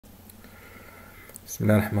بسم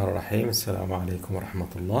الله الرحمن الرحيم. السلام عليكم ورحمة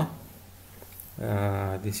الله.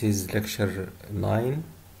 This is lecture 9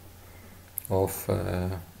 of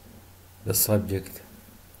the subject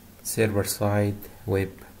server-side web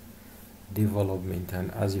development,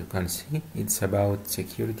 and as you can see it's about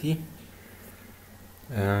security,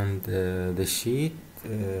 and the sheet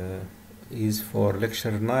is for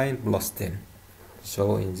lecture 9 plus 10.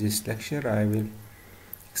 So in this lecture I will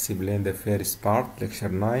explain the first part, lecture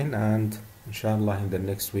 9, and inshallah in the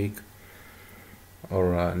next week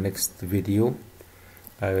or next video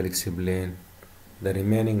I will explain the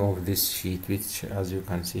remaining of this sheet, which as you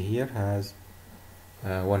can see here has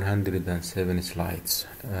 107 slides.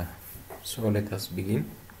 So let us begin.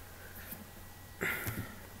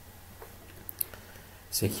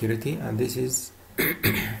 Security, and this is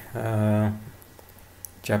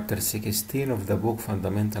chapter 16 of the book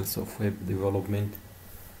Fundamentals of Web Development,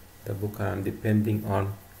 the book I am depending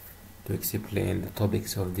on to explain the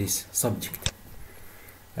topics of this subject.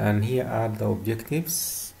 And here are the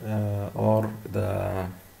objectives or the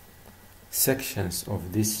sections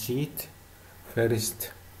of this sheet.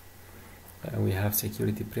 First, we have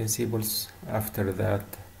security principles. After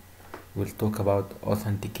that, we'll talk about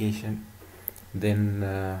authentication, then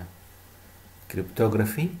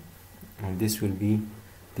cryptography, and this will be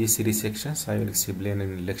these three sections I will explain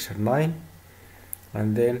in lecture 9,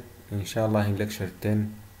 and then inshallah in lecture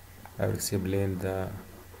 10 I will explain the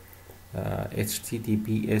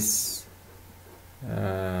HTTPS,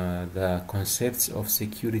 the concepts of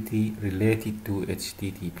security related to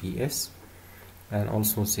HTTPS, and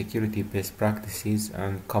also security best practices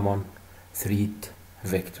and common threat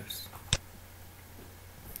vectors.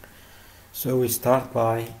 So we start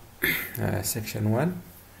by section 1,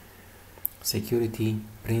 security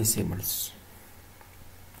principles.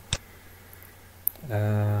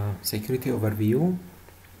 Security overview.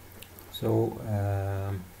 So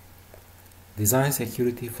design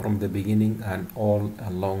security from the beginning and all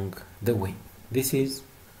along the way. This is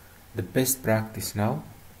the best practice now.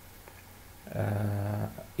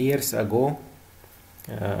 Years ago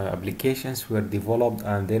applications were developed,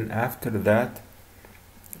 and then after that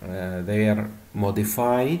they are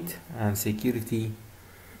modified, and security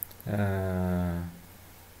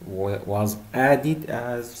was added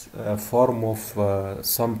as a form of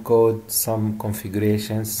some code, some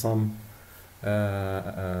configurations, some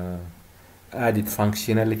added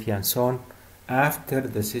functionality and so on after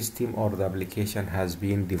the system or the application has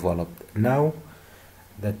been developed. Now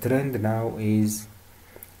the trend now is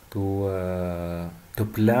to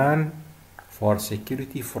plan for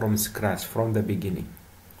security from scratch, from the beginning.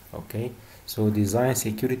 Okay, so design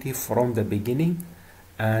security from the beginning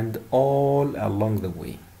and all along the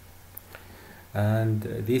way. And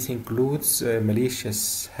this includes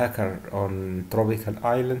malicious hacker on tropical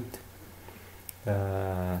island,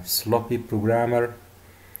 sloppy programmer,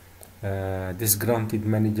 disgruntled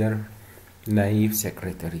manager, naive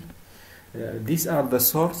secretary. These are the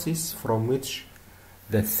sources from which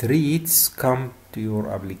the threats come to your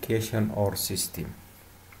application or system.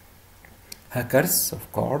 Hackers,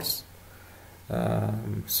 of course,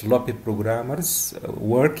 sloppy programmers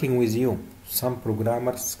working with you. Some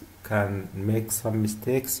programmers can make some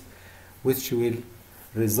mistakes which will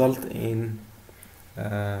result in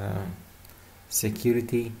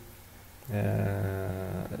security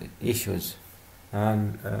issues,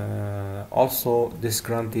 and also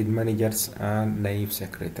disgruntled managers and naive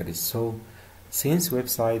secretaries. So since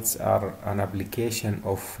websites are an application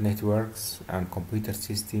of networks and computer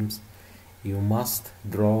systems, you must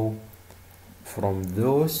draw from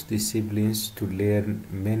those disciplines to learn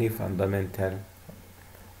many fundamental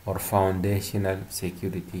or foundational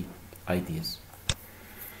security ideas.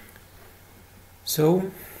 So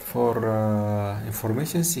for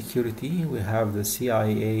information security, we have the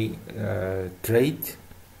CIA trait.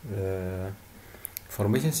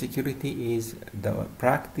 Information security is the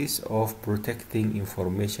practice of protecting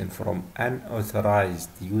information from unauthorized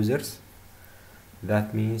users.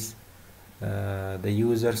 That means the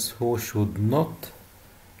users who should not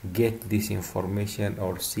get this information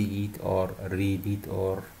or see it or read it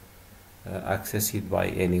or access it by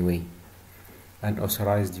any way.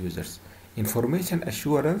 Unauthorized users. Information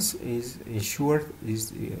assurance is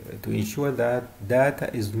to ensure that data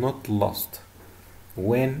is not lost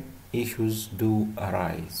when issues do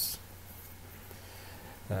arise.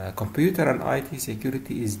 Computer and IT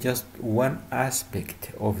security is just one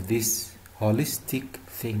aspect of this holistic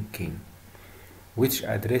thinking, which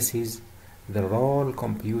addresses the role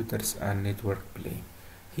computers and network play.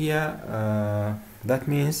 Here, that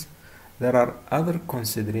means there are other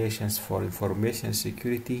considerations for information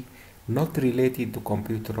security not related to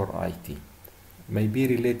computer or IT. may be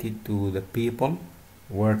related to the people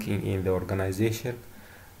working in the organization,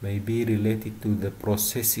 may be related to the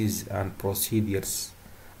processes and procedures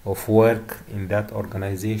of work in that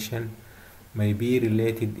organization, may be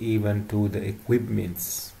related even to the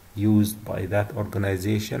equipments used by that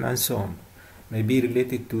organization, and so on. May be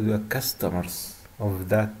related to the customers of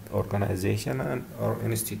that organization and or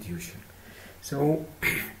institution. So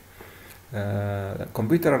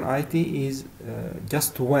computer and IT is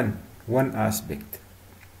just one aspect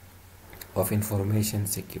of information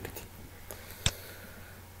security.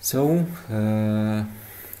 So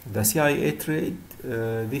the CIA trade,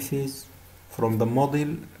 this is from the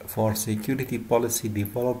model for security policy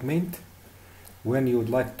development. When you would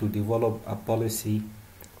like to develop a policy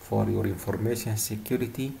for your information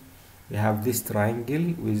security, we have this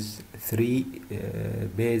triangle with three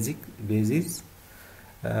bases.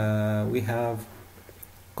 We have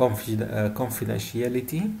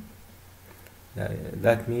confidentiality.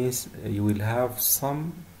 That means you will have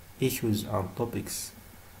some issues and topics,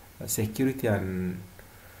 security and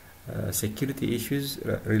security issues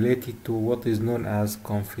related to what is known as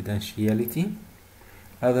confidentiality,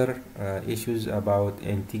 other issues about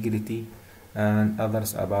integrity, and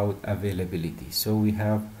others about availability. So we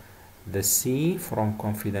have the C from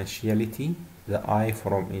confidentiality, the I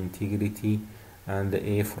from integrity, and the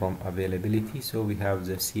A from availability. So we have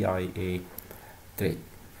the CIA trait.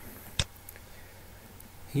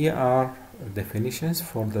 Here are definitions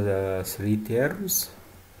for the three terms.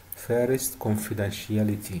 First,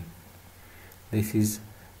 confidentiality. This is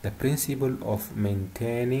the principle of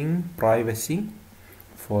maintaining privacy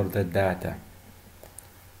for the data.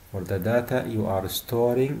 For the data you are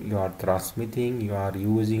storing, you are transmitting, you are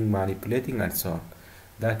using, manipulating, and so on.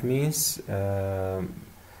 That means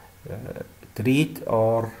treat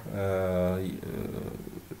or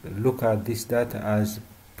look at this data as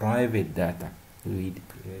private data.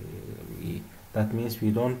 That means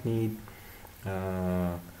we don't need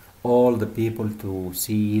all the people to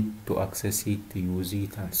see it, to access it, to use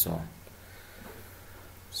it, and so on.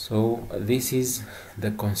 So this is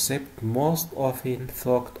the concept most often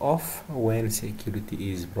thought of when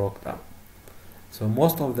security is brought up. So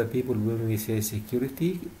most of the people, when we say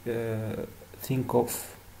security, think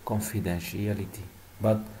of confidentiality,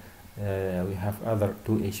 but we have other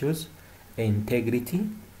two issues. Integrity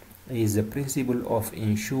is the principle of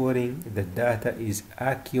ensuring the data is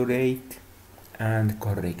accurate and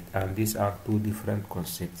correct, and these are two different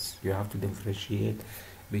concepts. You have to differentiate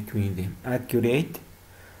between them: accurate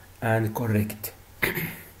and correct.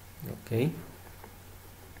 Okay.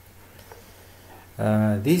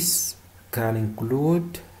 This can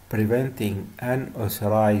include preventing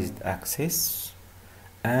unauthorized access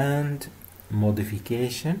and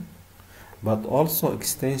modification, but also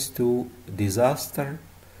extends to disaster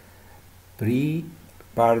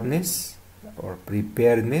preparedness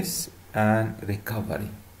and recovery.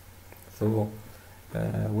 So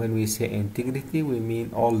when we say integrity, we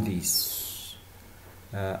mean all these.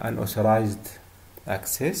 Unauthorized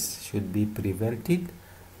access should be prevented,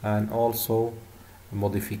 and also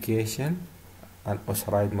modification,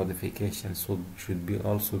 unauthorized modification should be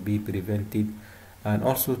also be prevented, and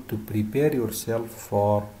also to prepare yourself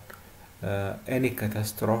for any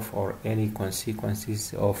catastrophe or any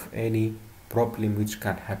consequences of any problem which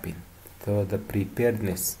can happen. So the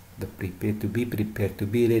preparedness, to be prepared, to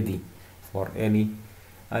be ready for any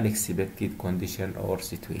unexpected condition or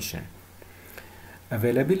situation.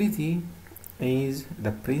 Availability is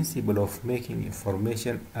the principle of making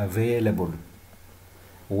information available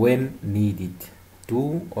when needed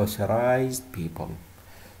to authorized people.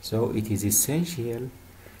 So it is essential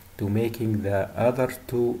to making the other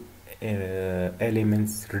two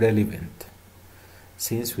elements relevant,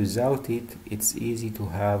 since without it, it's easy to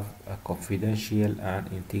have a confidential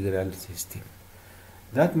and integral system.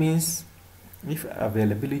 That means if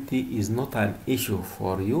availability is not an issue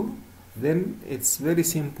for you, then it's very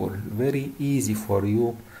simple, very easy for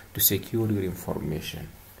you to secure your information.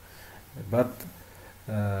 But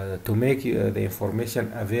to make the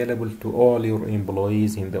information available to all your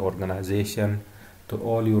employees in the organization, to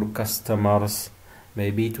all your customers,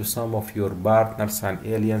 maybe to some of your partners and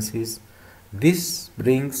alliances, this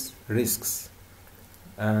brings risks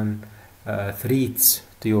and threats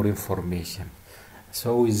to your information.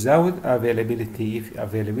 So without availability, if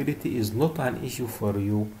availability is not an issue for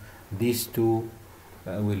you, these two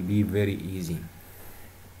will be very easy.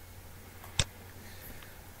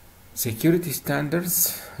 Security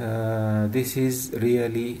standards, this is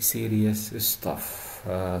really serious stuff.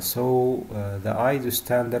 The ISO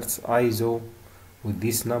standards, with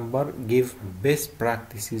this number, give best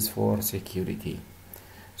practices for security.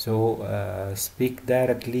 speak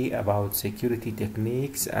directly about security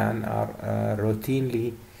techniques and are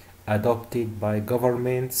routinely adopted by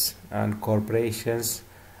governments and corporations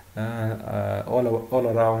all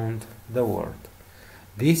around the world.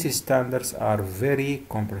 These standards are very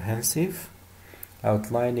comprehensive,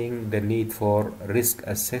 outlining the need for risk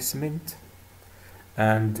assessment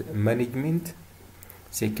and management,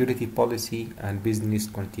 security policy, and business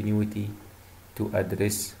continuity to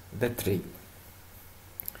address the threat.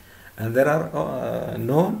 And there are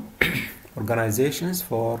known organizations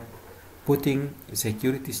for putting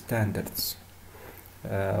security standards.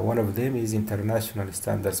 One of them is International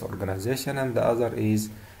Standards Organization, and the other is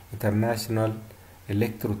International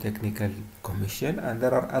Electrotechnical Commission, and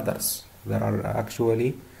there are others. There are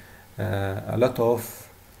actually a lot of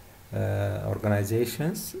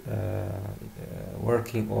organizations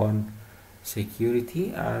working on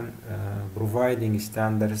security and providing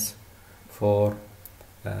standards for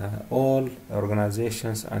all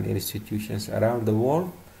organizations and institutions around the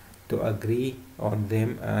world to agree on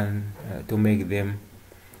them and to make them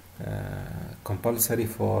compulsory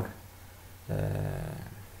for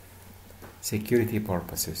security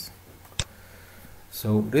purposes.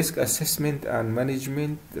 So risk assessment and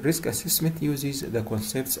management. Risk assessment uses the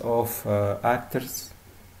concepts of actors,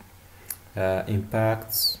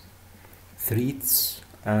 impacts, threats,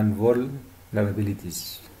 and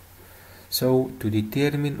vulnerabilities, so to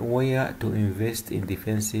determine where to invest in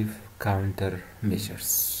defensive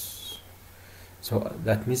countermeasures. So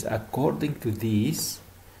that means according to this,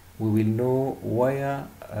 we will know where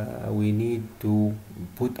we need to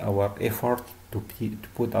put our effort, to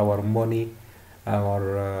put our money,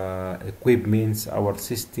 our equipments, our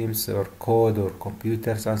systems, or code, or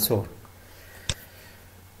computers, and so on.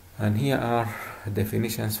 And here are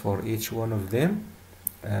definitions for each one of them.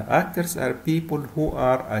 Actors are people who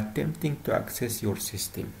are attempting to access your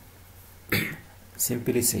system,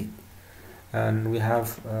 simply said. And we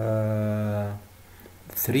have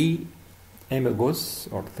three amigos,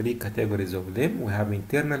 or three categories of them. We have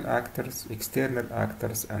internal actors, external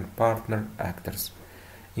actors, and partner actors.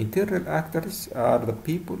 Internal actors are the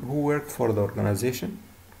people who work for the organization.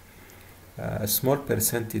 A small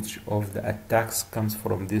percentage of the attacks comes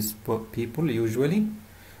from these people usually,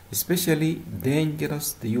 especially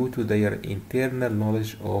dangerous due to their internal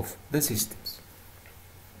knowledge of the systems.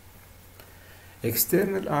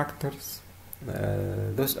 External actors,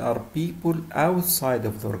 those are people outside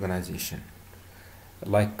of the organization,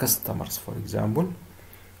 like customers, for example.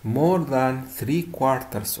 More than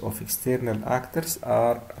 3/4 of external actors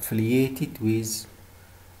are affiliated with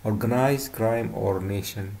organized crime or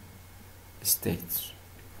nation states.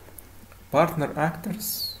 Partner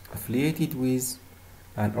actors, affiliated with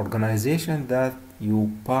an organization that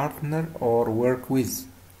you partner or work with.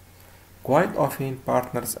 Quite often,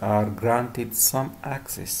 partners are granted some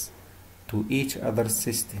access to each other's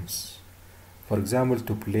systems, for example,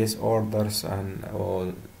 to place orders and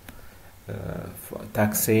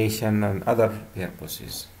taxation and other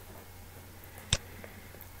purposes.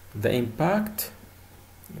 The impact,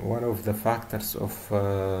 one of the factors of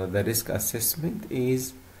the risk assessment,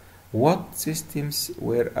 is what systems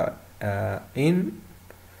were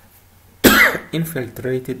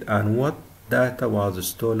infiltrated and what data was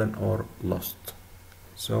stolen or lost.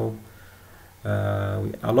 So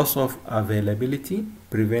a loss of availability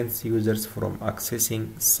prevents users from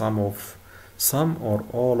accessing some or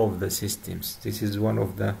all of the systems. This is one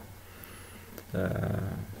of the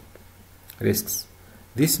risks.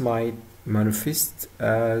 This might manifest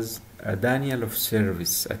as a denial of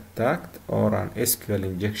service attack or an SQL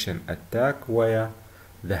injection attack, where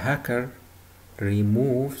the hacker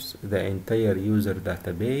removes the entire user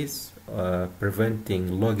database, preventing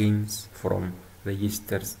logins from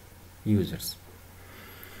registered users.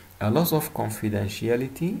 A loss of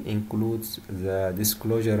confidentiality includes the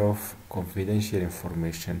disclosure of confidential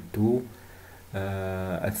information to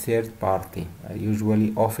a third party,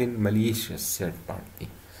 usually often malicious third party.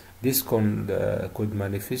 This could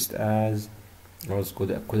manifest as, or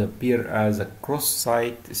could appear as, a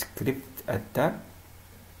cross-site script attack,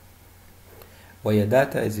 where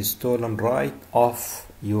data is stolen right off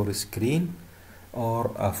your screen,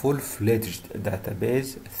 or a full-fledged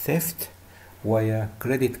database theft, where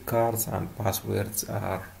credit cards and passwords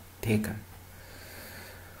are taken.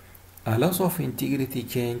 A loss of integrity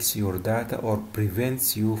changes your data or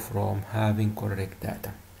prevents you from having correct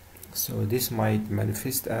data. So this might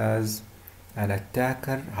manifest as an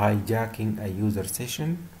attacker hijacking a user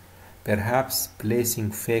session, perhaps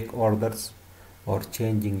placing fake orders or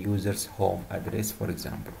changing users' home address, for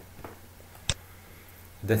example.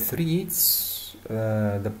 The threats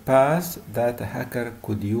the path that a hacker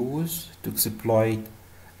could use to exploit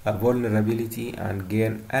a vulnerability and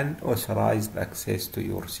gain unauthorized access to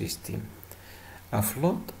your system. A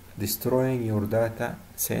flood destroying your data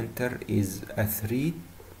center is a threat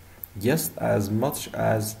just as much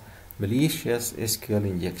as malicious SQL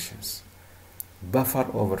injections, buffer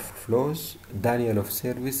overflows, denial of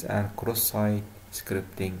service, and cross-site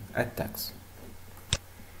scripting attacks.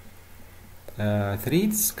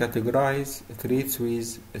 Threats categorize threats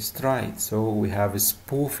with strides. So we have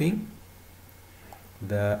spoofing.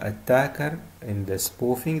 The attacker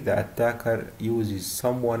uses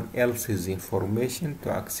someone else's information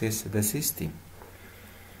to access the system.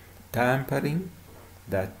 Tampering.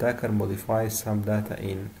 The attacker modifies some data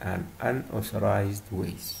in an unauthorized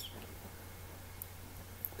ways.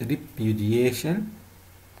 Repudiation.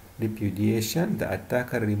 The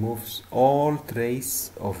attacker removes all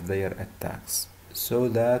trace of their attacks so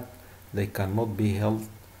that they cannot be held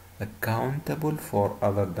accountable for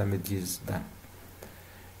other damages done.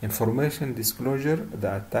 Information disclosure.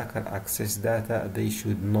 The attacker accesses data they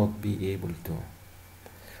should not be able to.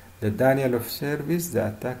 The denial of service. The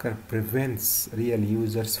attacker prevents real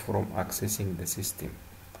users from accessing the system.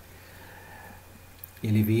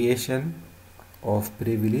 Elevation of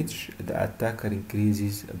privilege. The attacker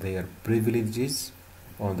increases their privileges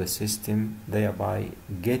on the system, thereby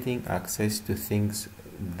getting access to things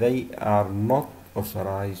they are not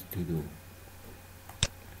authorized to do.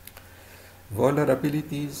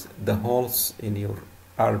 Vulnerabilities. The holes in your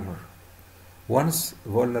armor. Once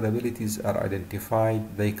vulnerabilities are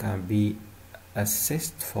identified, they can be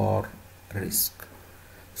assessed for risk.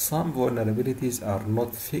 Some vulnerabilities are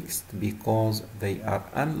not fixed because they are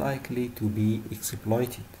unlikely to be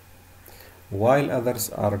exploited, while others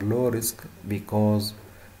are low risk because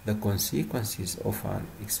the consequences of an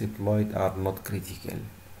exploit are not critical.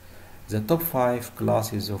 The top 5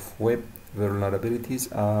 classes of web vulnerabilities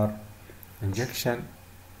are injection,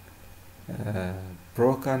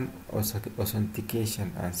 broken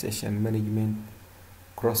authentication and session management,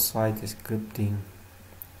 cross-site scripting,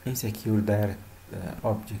 insecure direct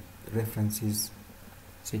object references,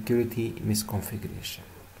 security misconfiguration.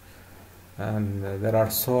 And there are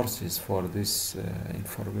sources for this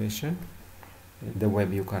information. In the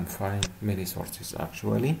web you can find many sources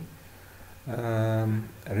actually.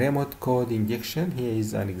 Remote code injection. Here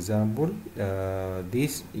is an example.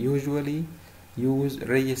 This usually use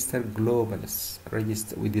registered globals.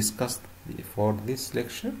 We discussed for this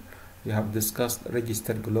lecture. We have discussed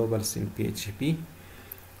registered globals in PHP,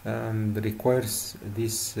 and requires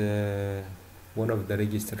this one of the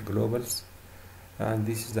registered globals, and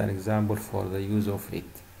this is an example for the use of it.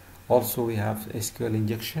 Also we have SQL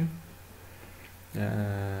injection,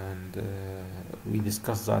 and we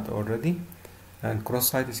discussed that already, and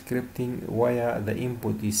cross-site scripting where the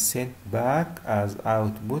input is sent back as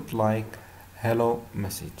output like hello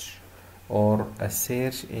message or a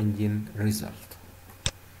search engine result.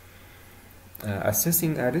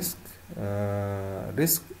 Assessing a risk.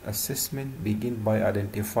 Risk assessment begins by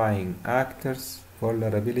identifying actors,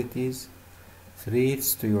 vulnerabilities,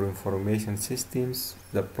 threats to your information systems,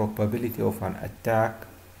 the probability of an attack,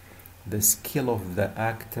 the skill of the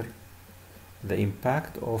actor, the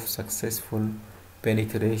impact of successful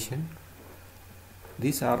penetration.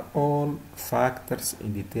 These are all factors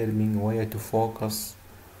in determining where to focus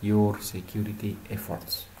your security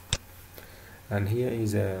efforts. And here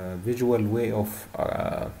is a visual way of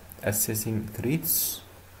assessing threats.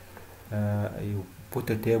 You put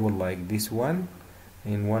a table like this one.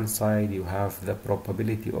 In one side you have the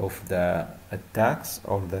probability of the attacks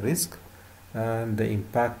or the risk and the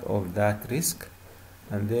impact of that risk,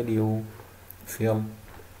 and then you fill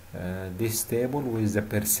this table with the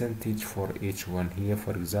percentage for each one. Here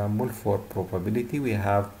for example, for probability we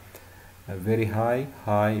have a very high,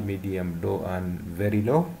 high, medium, low, and very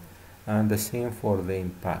low, and the same for the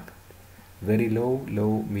impact: very low,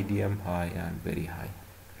 low, medium, high, and very high.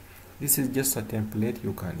 This is just a template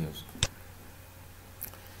you can use.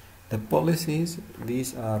 The policies,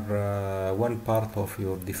 these are one part of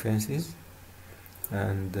your defenses,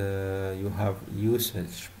 and you have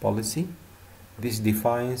usage policy. This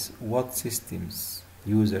defines what systems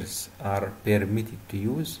users are permitted to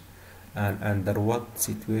use and under what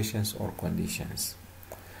situations or conditions.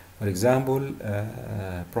 For example,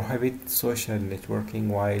 prohibit social networking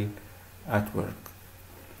while at work,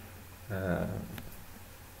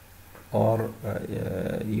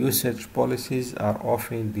 usage policies are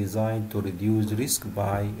often designed to reduce risk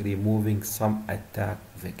by removing some attack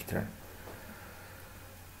vector.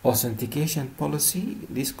 Authentication policy,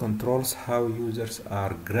 this controls how users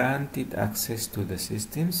are granted access to the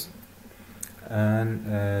systems. And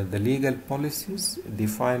the legal policies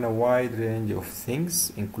define a wide range of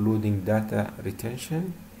things, including data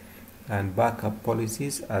retention and backup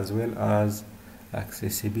policies, as well as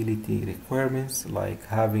accessibility requirements like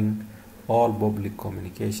having all public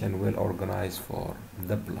communication well organized for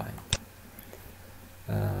the blind.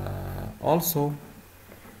 Also,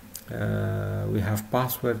 we have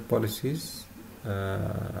password policies,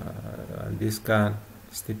 and this can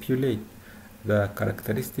stipulate the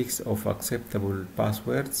characteristics of acceptable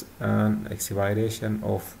passwords and expiration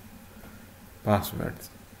of passwords.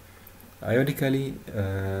 Ironically,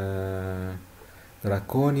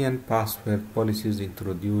 draconian password policies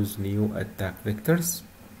introduce new attack vectors,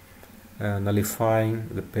 nullifying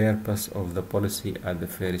the purpose of the policy at the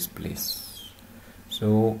first place.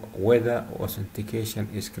 So, whether authentication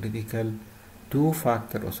is critical,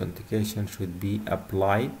 two-factor authentication should be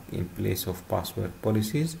applied in place of password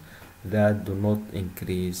policies that do not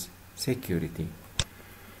increase security.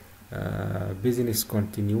 Business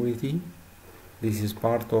continuity. This is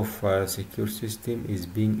part of a secure system, is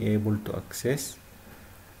being able to access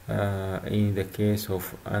in the case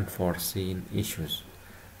of unforeseen issues.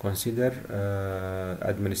 Consider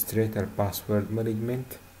administrator password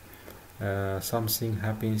management. Something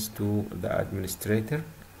happens to the administrator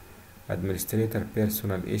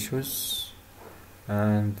personal issues,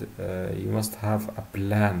 and you must have a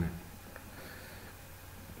plan.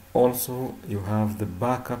 Also, you have the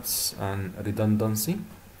backups and redundancy.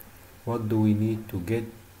 What do we need to get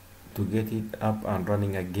it up and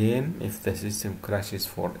running again if the system crashes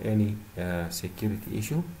for any security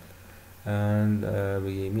issue? And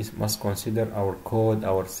we must consider our code,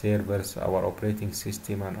 our servers, our operating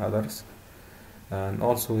system, and others. And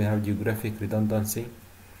also we have geographic redundancy,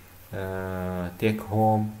 take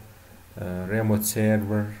home, remote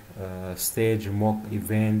server, stage mock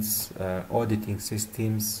events, auditing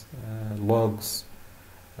systems, logs,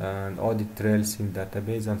 and audit trails in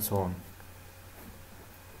database, and so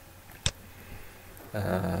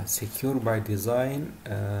on. Secure by design.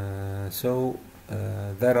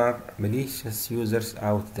 There are malicious users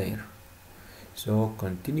out there, so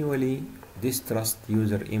continually distrust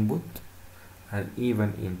user input and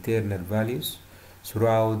even internal values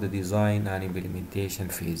throughout the design and implementation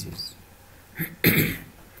phases.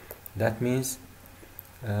 That means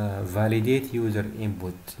validate user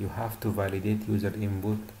input. You have to validate user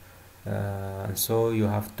input, and so you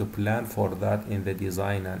have to plan for that in the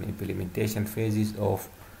design and implementation phases of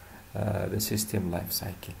the system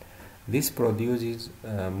lifecycle. This produces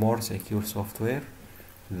more secure software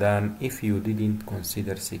than if you didn't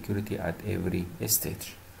consider security at every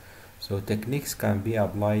stage. So techniques can be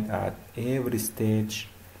applied at every stage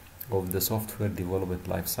of the software development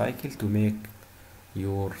lifecycle to make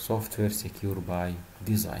your software secure by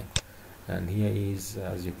design. And here is,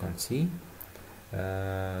 as you can see,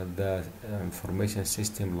 the information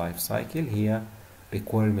system lifecycle. Here,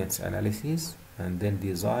 requirements analysis, and then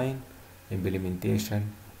design,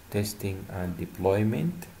 implementation, testing, and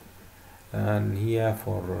deployment. And here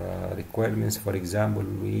for requirements, for example,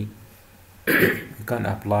 we can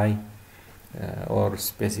apply or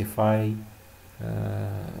specify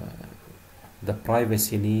the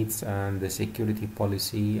privacy needs and the security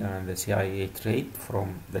policy and the CIA trait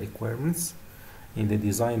from the requirements. In the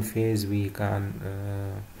design phase, we can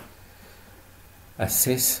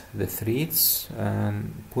assess the threats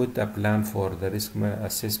and put a plan for the risk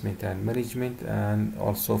assessment and management, and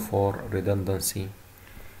also for redundancy.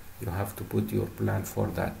 You have to put your plan for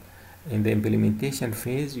that. In the implementation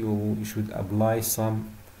phase, you should apply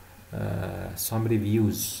some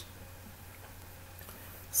reviews,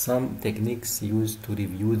 some techniques used to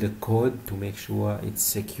review the code to make sure it's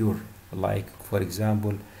secure, like for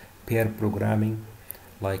example pair programming,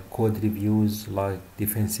 like code reviews, like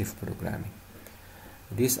defensive programming.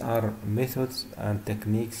 These are methods and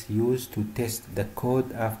techniques used to test the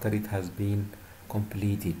code after it has been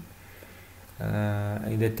completed.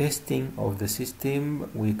 In the testing of the system,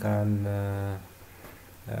 we can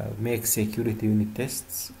make security unit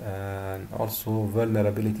tests and also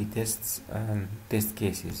vulnerability tests and test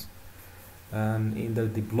cases. And in the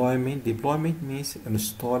deployment means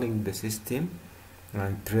installing the system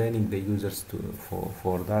and training the users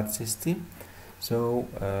for that system. So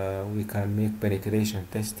we can make penetration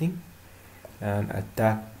testing and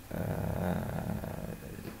attack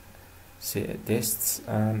tests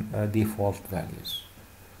and default values.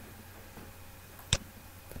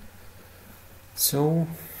 So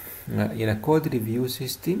in a code review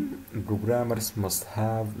system, programmers must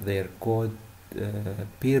have their code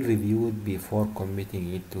peer reviewed before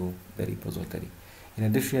committing it to the repository. In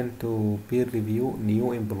addition to peer review,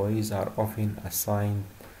 new employees are often assigned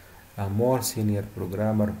a more senior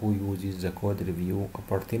programmer who uses the code review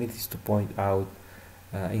opportunities to point out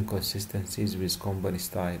inconsistencies with company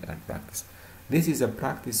style and practice. This is a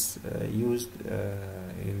practice used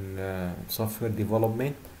in software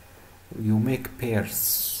development. You make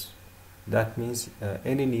pairs. That means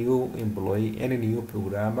any new employee, any new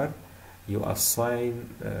programmer, you assign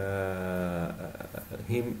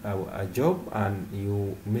him a job, and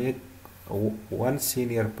you make one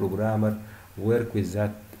senior programmer work with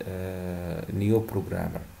that new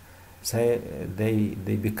programmer. So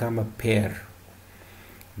they become a pair,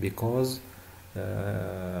 because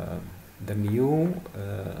the new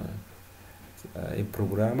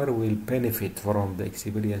programmer will benefit from the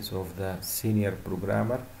experience of the senior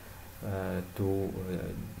programmer to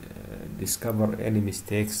discover any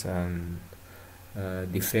mistakes and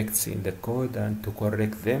defects in the code and to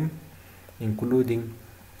correct them, including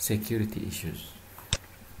security issues.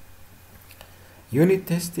 Unit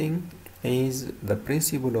testing is the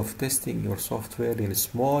principle of testing your software in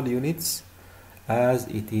small units as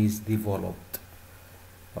it is developed.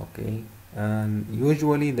 Okay, and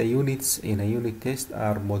usually the units in a unit test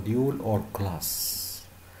are module or class,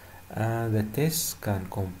 and the tests can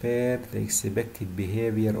compare the expected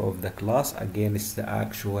behavior of the class against the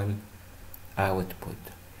actual output.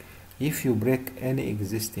 If you break any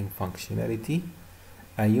existing functionality,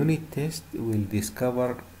 a unit test will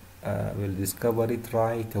discover it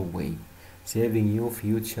right away, saving you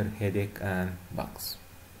future headache and bugs.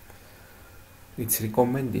 It's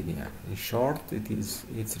recommended, in short,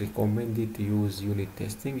 it's recommended to use unit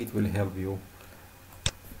testing. It will help you.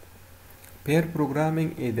 Pair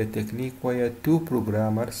programming is the technique where two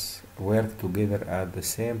programmers work together at the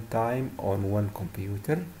same time on one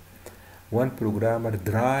computer. One programmer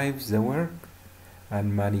drives the work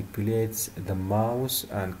and manipulates the mouse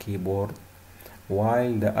and keyboard,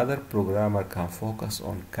 while the other programmer can focus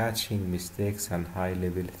on catching mistakes and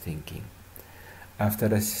high-level thinking. After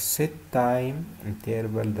a set time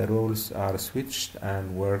interval, the roles are switched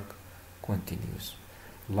and work continues,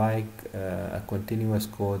 like a continuous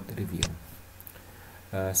code review.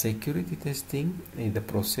 Security testing is the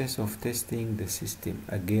process of testing the system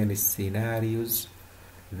against scenarios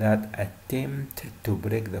that attempt to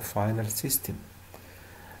break the final system.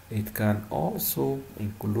 It can also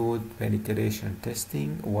include penetration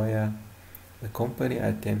testing, where the company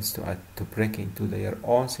attempts to break into their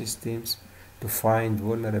own systems to find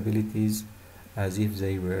vulnerabilities as if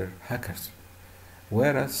they were hackers,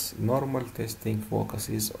 whereas normal testing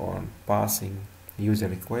focuses on passing user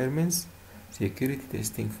requirements. Security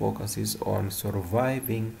testing focuses on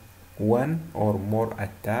surviving one or more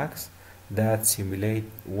attacks that simulate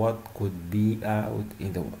what could be out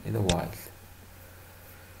in the wild.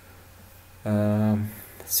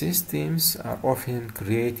 Systems are often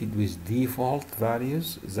created with default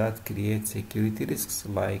values that create security risks,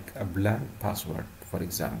 like a blank password, for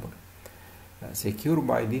example. Secure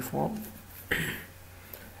by default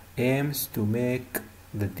aims to make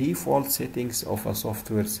the default settings of a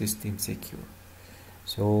software system secure.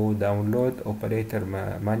 So download operator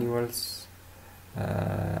manuals,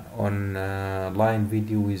 online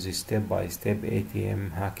video with step-by-step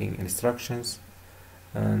ATM hacking instructions,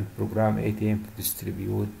 and program ATM to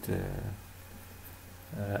distribute,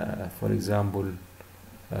 for example,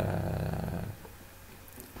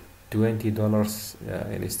 $20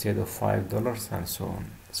 instead of $5, and so on.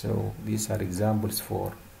 So these are examples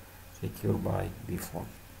for secure by default.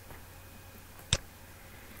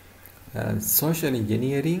 Social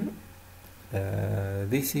engineering,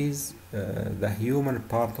 this is the human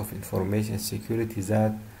part of information security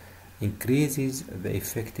that increases the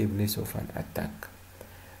effectiveness of an attack.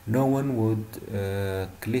 No one would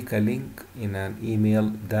click a link in an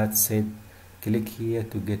email that said click here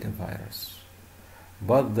to get a virus,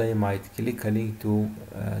 but they might click a link to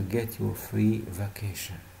get your free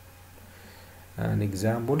vacation. And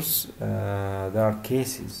examples, there are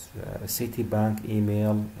cases: Citibank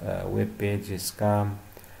email, web page scam,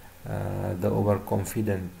 the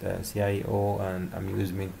overconfident CIO and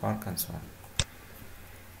amusement park, and so on.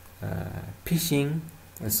 Phishing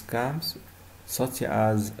scams, such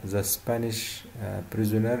as the Spanish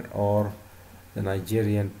prisoner or the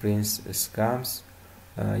Nigerian prince scams,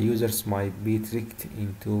 users might be tricked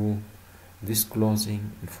into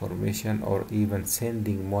disclosing information or even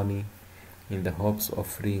sending money in the hopes of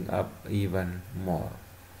freeing up even more.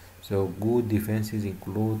 So good defenses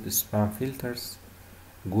include spam filters,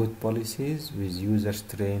 good policies with users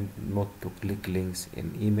trained not to click links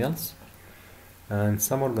in emails, and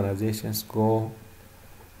some organizations go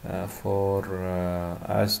for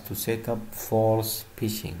us to set up false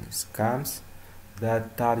phishing scams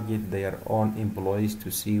that target their own employees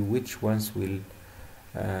to see which ones will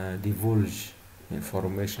divulge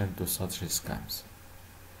information to such scams.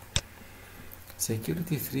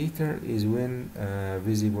 Security threat is when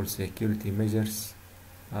visible security measures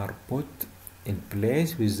are put in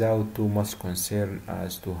place without too much concern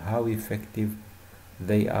as to how effective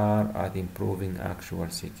they are at improving actual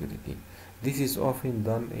security. This is often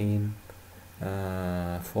done in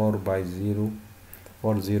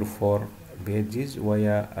 404 pages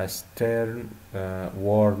where a stern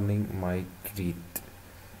warning might read: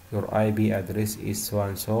 your IP address is so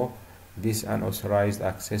and so, this unauthorized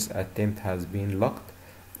access attempt has been locked,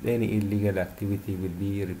 any illegal activity will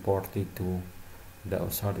be reported to the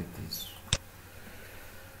authorities.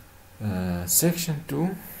 Section 2,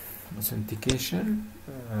 authentication.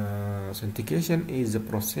 Authentication is the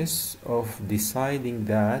process of deciding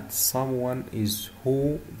that someone is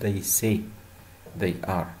who they say they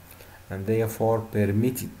are and therefore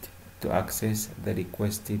permitted to access the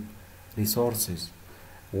requested resources,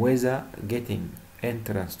 whether getting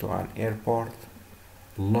entrance to an airport,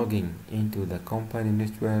 logging into the company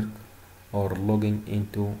network, or logging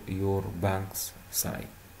into your bank's site.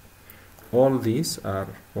 All these are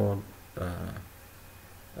called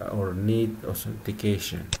or need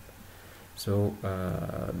authentication. So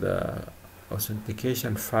the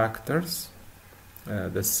authentication factors,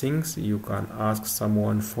 the things you can ask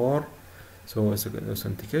someone for. So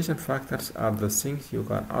authentication factors are the things you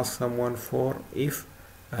can ask someone for if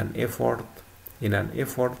in an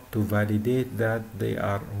effort to validate that they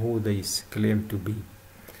are who they claim to be.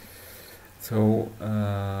 So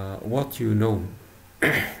what you know,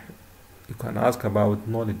 you can ask about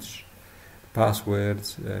knowledge,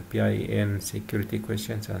 passwords, PIN, security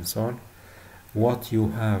questions, and so on. What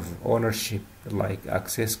you have, ownership, like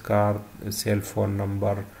access card, cell phone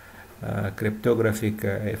number, cryptographic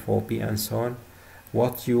FOP, and so on.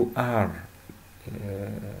 What you are,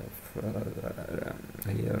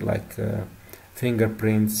 like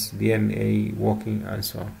fingerprints, DNA, walking, and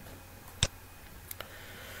so on.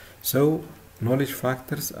 So knowledge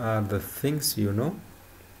factors are the things you know,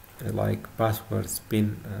 like passwords,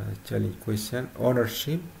 PIN, challenge question.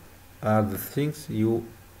 Ownership are the things you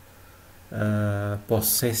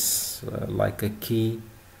possess, like a key,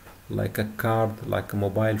 like a card, like a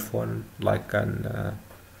mobile phone, like an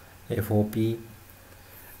FOP.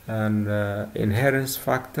 And inheritance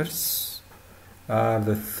factors are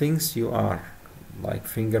the things you are, like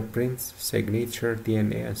fingerprints, signature,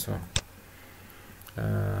 DNA, and so on.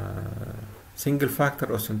 Single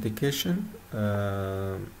factor authentication.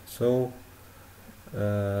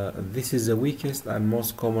 This is the weakest and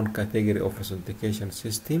most common category of authentication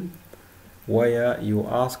system, where you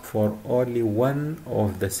ask for only one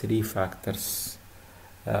of the three factors,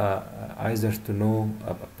 either to know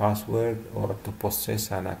a password or to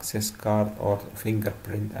possess an access card or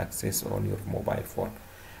fingerprint access on your mobile phone.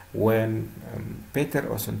 When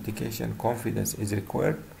better authentication confidence is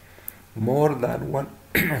required, more than one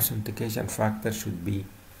authentication factor should be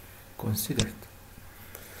considered.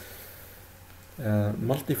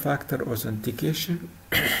 Multi-factor authentication,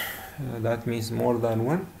 that means more than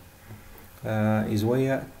one, is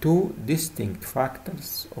where two distinct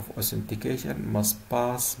factors of authentication must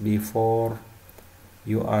pass before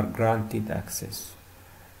you are granted access.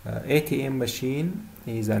 ATM machine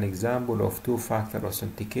is an example of two-factor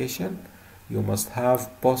authentication. You must have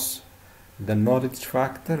both the knowledge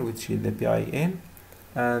factor, which is the PIN,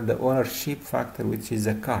 and the ownership factor, which is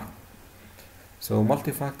the card. So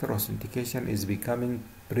multi-factor authentication is becoming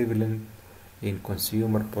prevalent in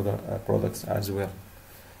consumer products as well.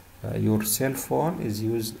 Your cell phone is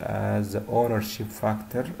used as the ownership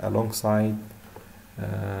factor alongside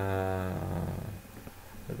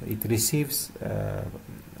it receives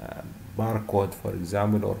barcode, for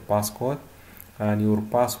example, or passcode, and your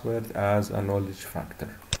password as a knowledge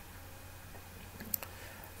factor.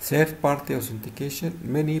 Third-party authentication.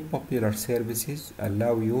 Many popular services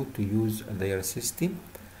allow you to use their system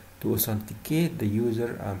to authenticate the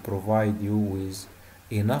user and provide you with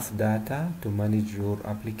enough data to manage your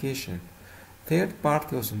application.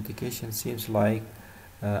 Third-party authentication seems like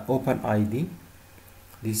OpenID.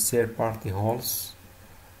 This third-party holds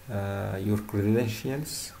your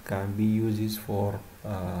credentials, can be used for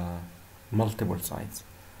multiple sites,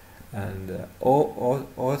 and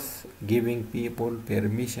auth giving people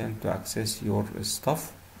permission to access your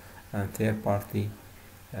stuff, and third-party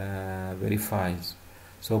verifies.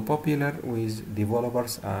 So popular with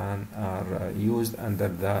developers and are used under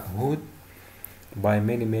the hood by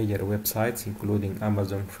many major websites including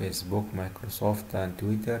Amazon, Facebook, Microsoft, and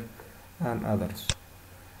Twitter, and others.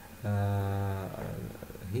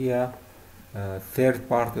 Here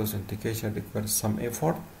third-party authentication requires some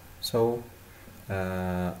effort. So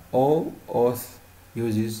OAuth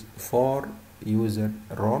uses 4 user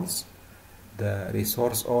roles. The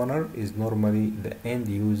resource owner is normally the end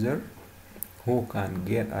user who can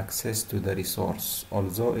gain access to the resource,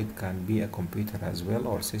 although it can be a computer as well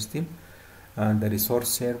or system. And the resource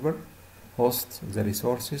server hosts the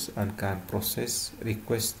resources and can process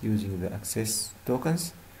requests using the access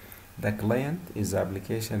tokens. The client is the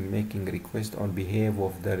application making requests on behalf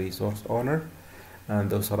of the resource owner, and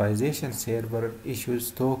the authorization server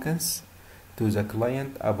issues tokens to the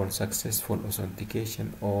client upon successful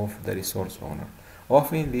authentication of the resource owner.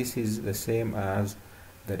 Often this is the same as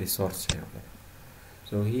the resource server.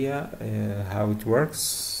 So here how it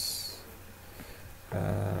works.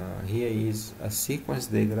 Here is a sequence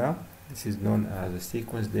diagram. This is known as a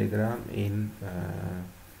sequence diagram in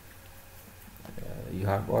you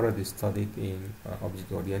have already studied in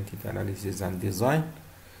object-oriented analysis and design.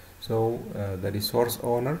 So the resource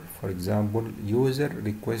owner, for example, user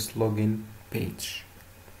request login page.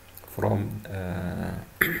 From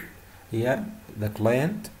here the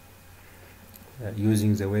client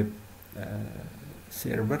using the web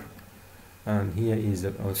server, and here is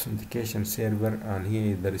the authentication server, and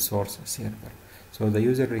here is the resource server. So the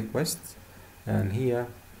user requests, and here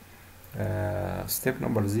step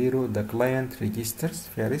number 0, the client registers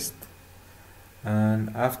first, and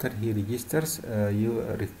after he registers you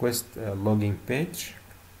request a login page,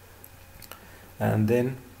 and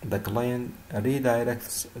then the client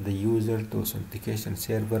redirects the user to authentication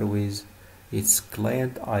server with its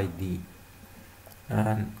client ID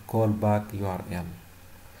and callback URL.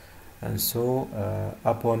 And so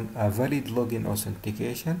upon a valid login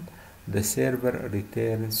authentication, the server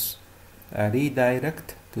returns a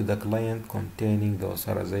redirect to the client containing the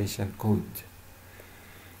authorization code,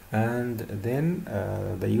 and then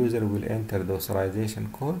the user will enter the authorization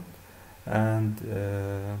code, and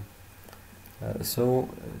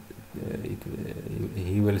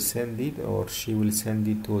he will send it, or she will send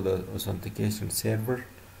it to the authentication server,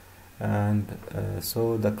 and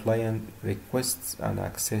so the client requests an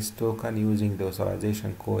access token using the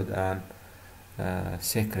authorization code and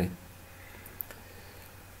secret.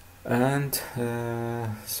 And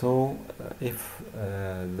so if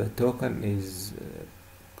the token is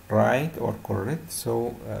right or correct,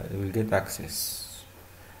 so it will get access.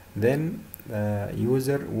 Then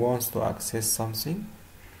user wants to access something,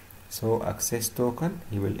 so access token,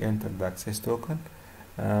 he will enter the access token,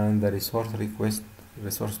 and the resource request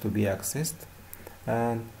resource to be accessed,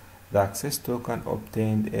 and the access token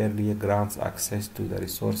obtained earlier grants access to the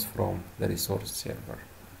resource from the resource server.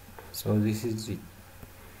 So this is it.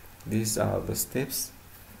 These are the steps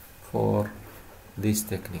for this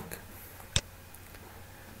technique.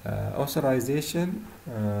 Authorization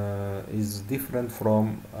is different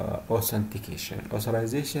from authentication.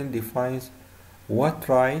 Authorization defines what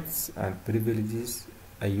rights and privileges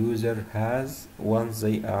a user has once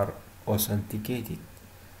they are authenticated.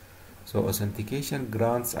 So authentication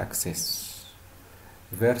grants access,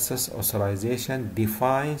 versus authorization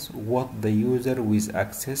defines what the user with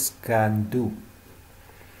access can do.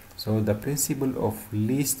 So the principle of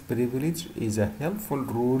least privilege is a helpful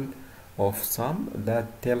rule of thumb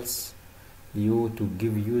that tells you to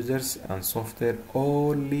give users and software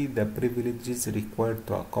only the privileges required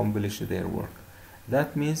to accomplish their work.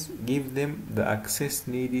 That means give them the access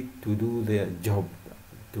needed to do their job,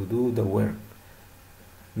 to do the work.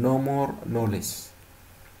 No more, no less.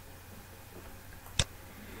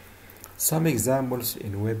 Some examples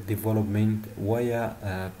in web development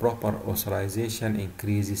where proper authorization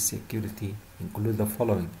increases security include the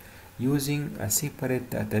following: using a separate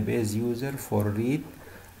database user for read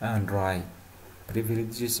and write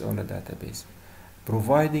privileges on a database,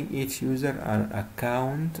 providing each user an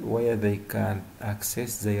account where they can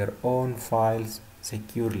access their own files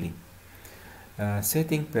securely,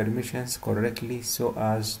 setting permissions correctly so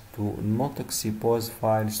as to not expose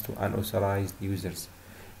files to unauthorized users,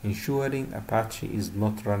 ensuring Apache is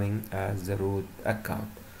not running as the root account.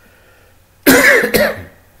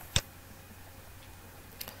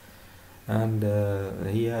 And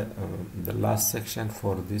here the last section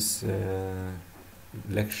for this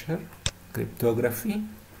lecture, cryptography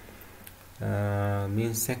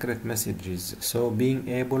means secret messages. So being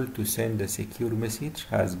able to send a secure message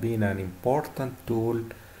has been an important tool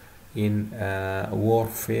in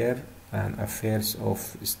warfare and affairs of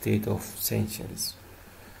state of centuries.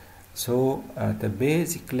 So at the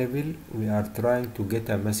basic level, we are trying to get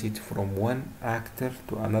a message from one actor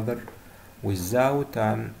to another without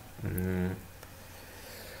an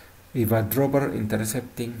eavesdropper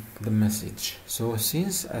intercepting the message. So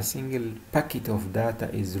since a single packet of data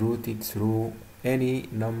is routed through any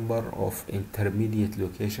number of intermediate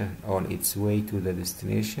locations on its way to the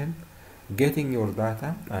destination, getting your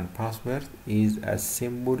data and password is as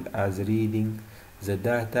simple as reading the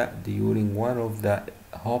data during one of the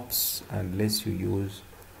hops unless you use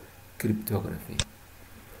cryptography.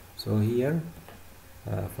 So here,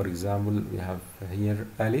 for example, we have here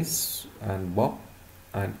Alice and Bob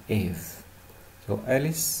and Eve. So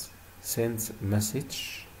Alice sends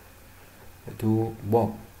message to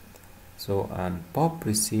Bob. So and Bob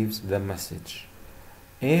receives the message.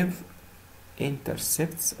 Eve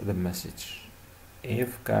intercepts the message.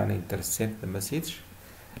 Eve can intercept the message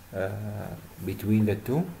between the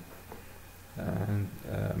two and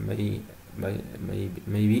may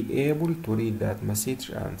be able to read that message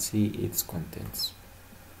and see its contents.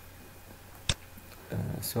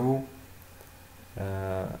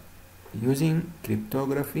 Using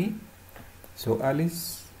cryptography, so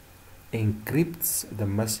Alice encrypts the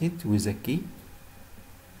message with a key,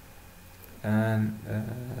 and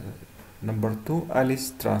number two,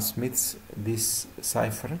 Alice transmits this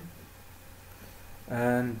cipher,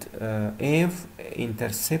 and Eve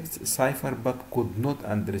intercepts cipher but could not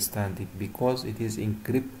understand it because it is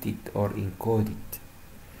encrypted or encoded.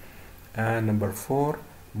 And number four,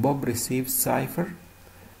 Bob receives cipher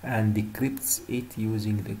and decrypts it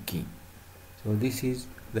using the key. So this is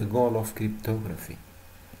the goal of cryptography.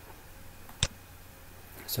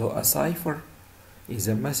 So a cipher is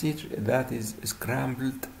a message that is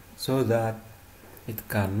scrambled so that it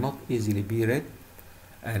cannot easily be read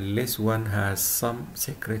unless one has some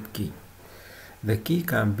secret key. The key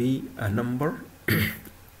can be a number,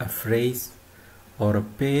 a phrase, or a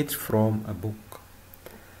page from a book.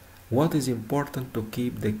 What is important to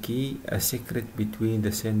keep the key a secret between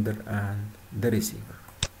the sender and the receiver.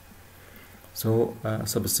 So a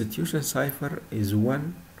substitution cipher is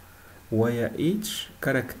one where each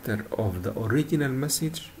character of the original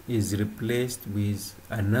message is replaced with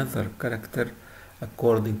another character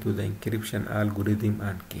according to the encryption algorithm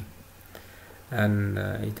and key. And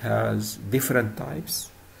it has different types.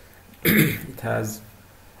 It has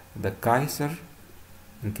the Kaiser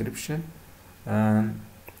encryption and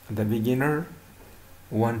the beginner,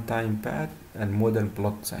 one-time pad, and modern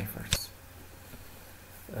block ciphers.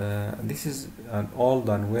 This is an old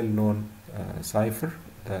and well-known cipher,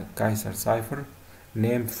 the Kaiser cipher,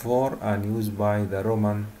 named for and used by the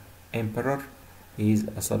Roman emperor. Is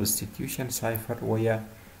a substitution cipher where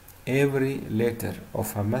every letter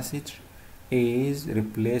of a message is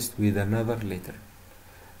replaced with another letter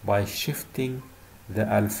by shifting the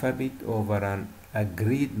alphabet over an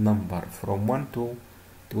agreed number from 1 to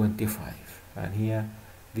 25. And here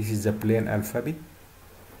this is the plain alphabet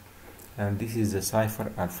and this is the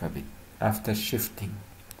cipher alphabet after shifting.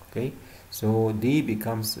 Okay, so D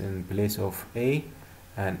becomes in place of A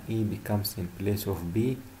and E becomes in place of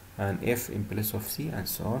B and F in place of C and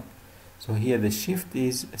so on. So here the shift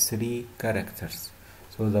is 3 characters.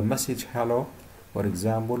 So the message hello, for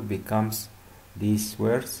example, becomes these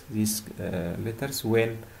words, these letters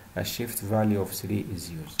when a shift value of 3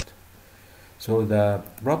 is used. So the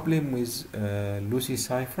problem with Lucy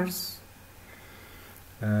ciphers,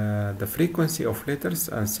 the frequency of letters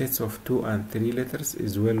and sets of 2 and 3 letters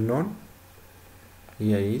is well known.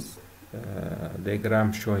 Here is a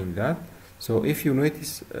diagram showing that. So if you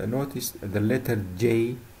notice the letter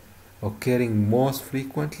J occurring most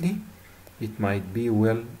frequently, it might be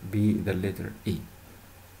the letter E.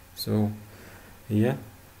 So here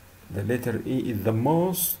the letter E is the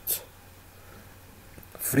most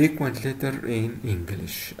frequent letter in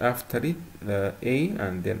English. After it, A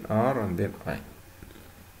and then R and then I.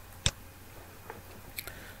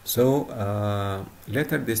 So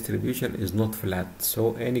letter distribution is not flat.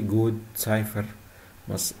 So any good cipher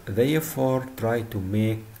must therefore try to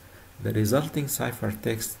make the resulting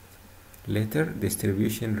ciphertext letter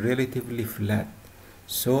distribution relatively flat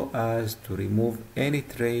so as to remove any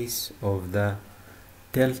trace of the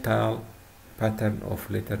telltale pattern of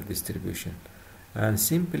letter distribution. And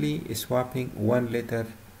simply swapping one letter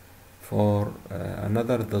for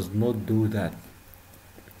another does not do that,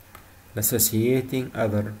 necessitating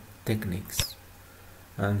other techniques.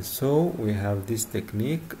 And so we have this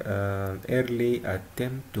technique, early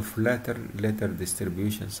attempt to flatten letter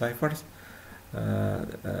distribution ciphers.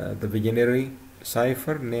 The Vigenère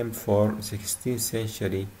cipher, named for 16th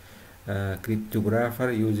century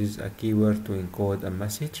cryptographer, uses a keyword to encode a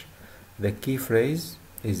message. The key phrase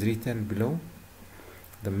is written below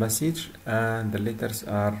the message and the letters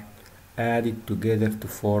are added together to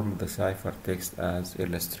form the ciphertext as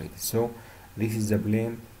illustrated. So this is the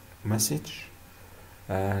plain message,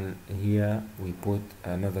 and here we put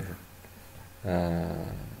another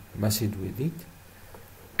message with it,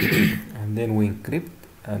 and then we encrypt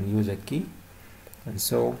and use a key, and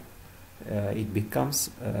so it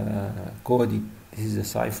becomes coded. This is a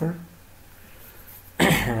cipher.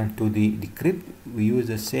 And to decrypt, we use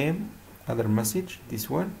the same other message, this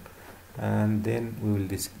one, and then we will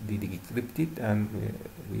decrypt it, and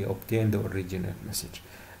we obtain the original message.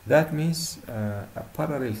 That means a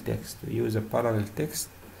parallel text. We use a parallel text,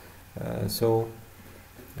 or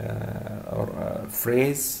a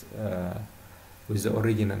phrase with the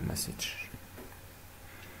original message.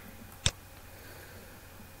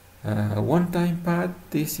 One-time pad,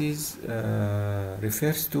 this is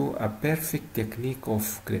refers to a perfect technique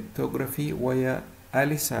of cryptography where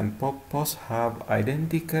Alice and both have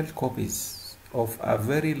identical copies of a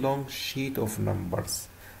very long sheet of numbers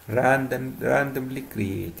randomly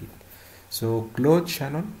created. So Claude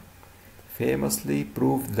Shannon famously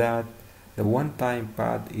proved that the one-time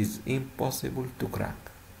pad is impossible to crack.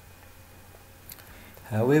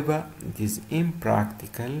 However, it is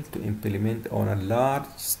impractical to implement on a large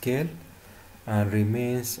scale and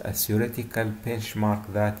remains a theoretical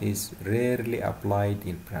benchmark that is rarely applied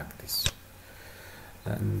in practice.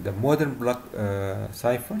 And the modern block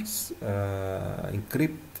ciphers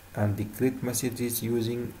encrypt and decrypt messages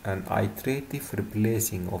using an iterative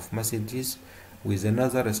replacing of messages with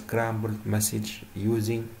another scrambled message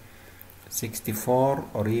using 64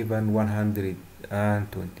 or even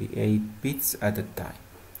 128 bits at a time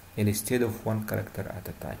instead of one character at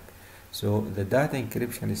a time. So the data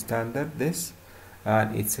encryption standard, this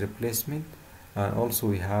and its replacement, and also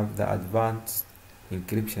we have the advanced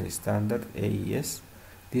encryption standard, AES.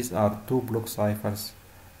 These are two block ciphers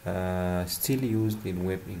still used in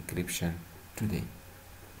web encryption today.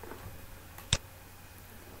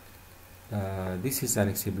 This is an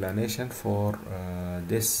explanation for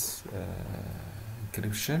this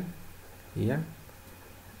encryption here,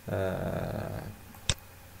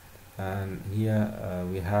 and here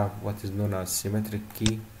we have what is known as symmetric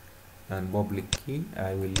key and public key.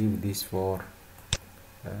 I will leave this for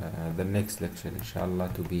the next lecture,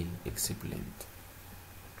 inshallah, to be explained.